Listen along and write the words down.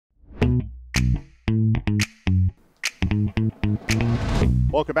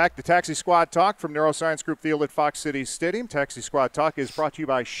Welcome back to Taxi Squad Talk from Neuroscience Group Field at Fox City Stadium. Taxi Squad Talk is brought to you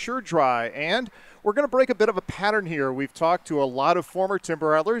by SureDry, and we're going to break a bit of a pattern here. We've talked to a lot of former Timber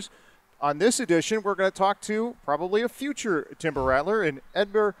Rattlers. On this edition, we're going to talk to probably a future Timber Rattler, and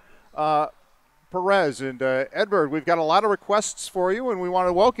Hedbert Perez. And Hedbert, we've got a lot of requests for you, and we want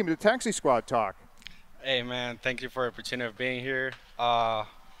to welcome you to Taxi Squad Talk. Hey man, thank you for the opportunity of being here.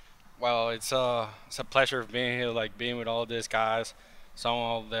 Well, it's a pleasure of being here, like being with all these guys. Some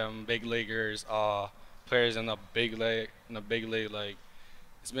of them big leaguers, players in the big league. Like,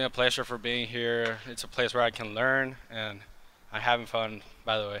 it's been a pleasure for being here. It's a place where I can learn, and I'm having fun,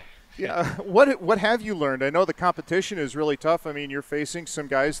 by the way. Yeah, what have you learned? I know the competition is really tough. I mean, you're facing some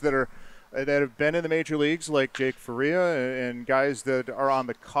guys that have been in the major leagues, like Jake Faria, and guys that are on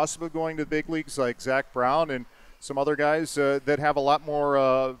the cusp of going to the big leagues, like Zach Brown, and some other guys that have a lot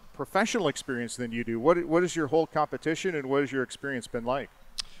more professional experience than you do. What is your whole competition, and what has your experience been like?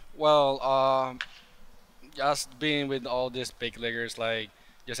 Well, just being with all these big leaguers, like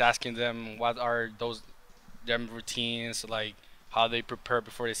just asking them what are them routines, like how they prepare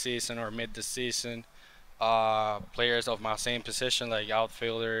before the season or mid the season. Players of my same position, like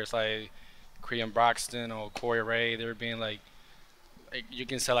outfielders, like Korean Broxton or Corey Ray, they're being like you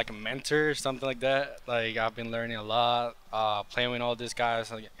can say like a mentor or something like that. Like I've been learning a lot, playing with all these guys,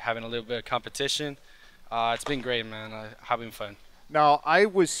 like having a little bit of competition. It's been great, man. Having fun. Now, I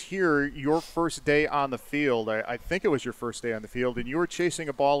was here your first day on the field. I think it was your first day on the field, and you were chasing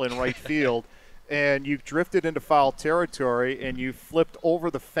a ball in right field, and you drifted into foul territory, and you flipped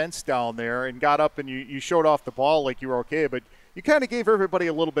over the fence down there and got up, and you showed off the ball like you were okay, but you kind of gave everybody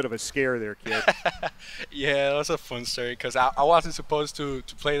a little bit of a scare there, kid. Yeah, it was a fun story because I wasn't supposed to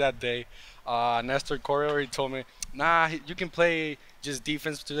play that day. Nestor Correa told me, nah, you can play just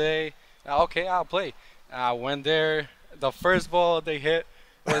defense today. Okay, I'll play. I went there. The first ball they hit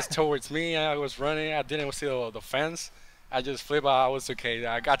was towards me. I was running. I didn't see the fence. I just flipped. I was okay.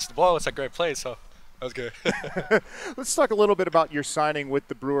 I got the ball. It was a great play, so that was good. Let's talk a little bit about your signing with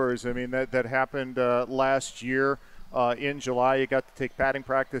the Brewers. I mean, that happened last year. In July, you got to take batting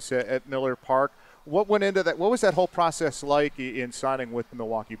practice at Miller Park. What went into that? What was that whole process like in signing with the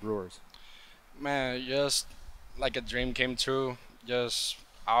Milwaukee Brewers? Man, just like a dream came true.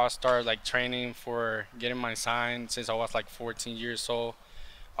 I started like training for getting my sign since I was like 14 years old.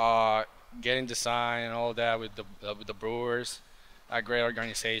 Getting the sign and all that with the Brewers, a great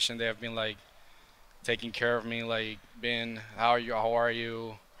organization. They have been like taking care of me, like being how are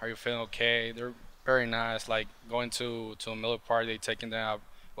you feeling okay? They're very nice. Like going to a Miller Park, they taking them out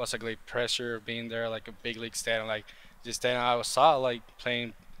was a great pressure of being there, like a big league stadium, like just stadium I saw like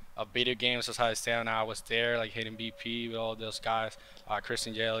playing video games. That's how I stand. I was there, like hitting BP with all those guys,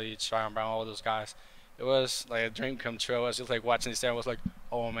 Christian Yelich, Ryan Brown, all those guys. It was like a dream come true. I was just like watching the stand. I was like,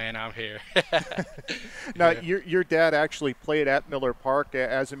 oh man, I'm here. Now, your dad actually played at Miller Park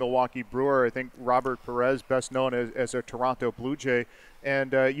as a Milwaukee Brewer. I think Hedbert Perez, best known as a Toronto Blue Jay.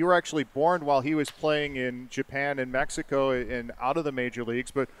 And you were actually born while he was playing in Japan and Mexico and out of the major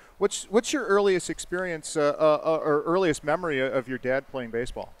leagues. But what's your earliest experience or earliest memory of your dad playing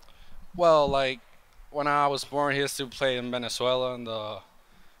baseball? Well, like when I was born, he used to play in Venezuela in the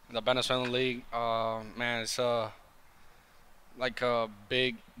Venezuelan league. Man, it's like a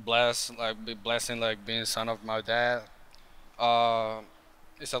big blessing, like being son of my dad.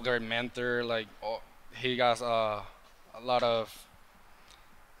 It's a great mentor. Like he got a lot of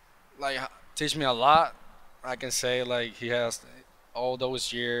like teach me a lot. I can say like he has all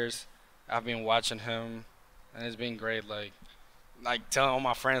those years. I've been watching him, and it's been great. Like telling all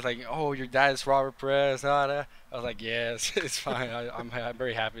my friends, like, oh, your dad is Hedbert Perez. All that. I was like, yes, it's fine. I'm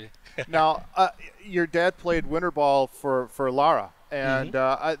very happy. Now, your dad played winter ball for Lara, and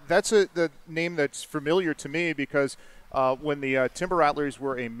that's the name that's familiar to me because when the Timber Rattlers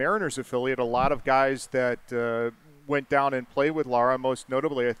were a Mariners affiliate, a lot of guys that went down and played with Lara, most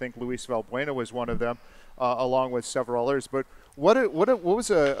notably, I think Luis Valbuena was one of them, along with several others. But what was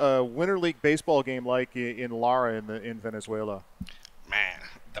a Winter League baseball game like in Lara in Venezuela? Man,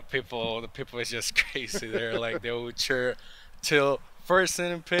 the people is just crazy there. Like they would cheer till first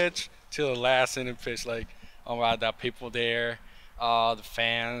inning pitch till the last inning pitch. Like, oh my God, the people there, the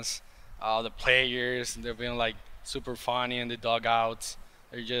fans, the players, they're being like super funny in the dugouts.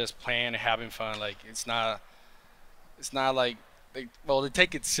 They're just playing and having fun. Like it's not like they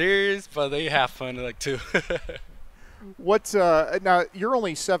take it serious, but they have fun like too. Now you're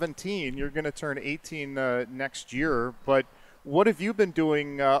only 17. You're going to turn 18 next year. But what have you been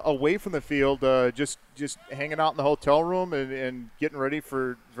doing away from the field? Just hanging out in the hotel room and getting ready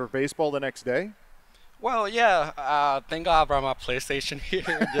for baseball the next day? Well, yeah. Thank God I brought my PlayStation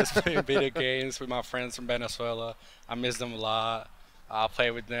here. Just playing video games with my friends from Venezuela. I miss them a lot. I'll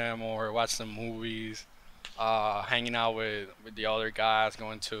play with them or watch some movies. Hanging out with the other guys,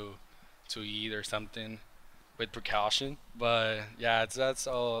 going to eat or something with precaution. But yeah, that's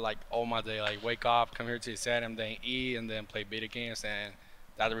all my day. Like wake up, come here to the set, and then eat, and then play video games, and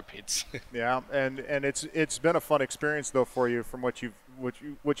that repeats. Yeah, and it's been a fun experience though for you from what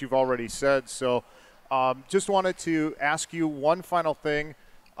you've already said. So, just wanted to ask you one final thing.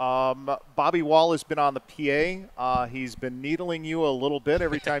 Bobby Wall has been on the PA. He's been needling you a little bit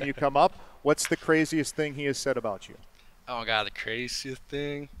every time you come up. What's the craziest thing he has said about you Oh God, the craziest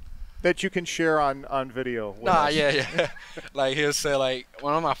thing. that you can share on video? With Nah, us? yeah. Like he'll say like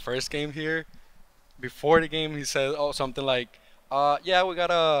one of my first game here. Before the game, he said something like, yeah, we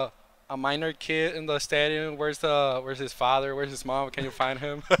got a minor kid in the stadium. Where's his father? Where's his mom? Can you find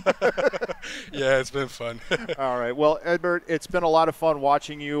him?" Yeah, it's been fun. All right. Well, Hedbert, it's been a lot of fun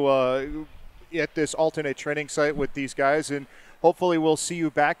watching you at this alternate training site with these guys, and hopefully we'll see you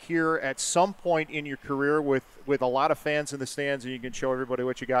back here at some point in your career with a lot of fans in the stands, and you can show everybody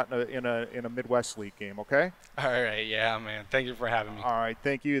what you got in a Midwest League game. Okay. All right, yeah, man. Thank you for having me. All right.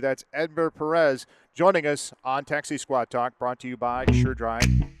 Thank you. That's Hedbert Perez joining us on Taxi Squad Talk, brought to you by Sure Drive.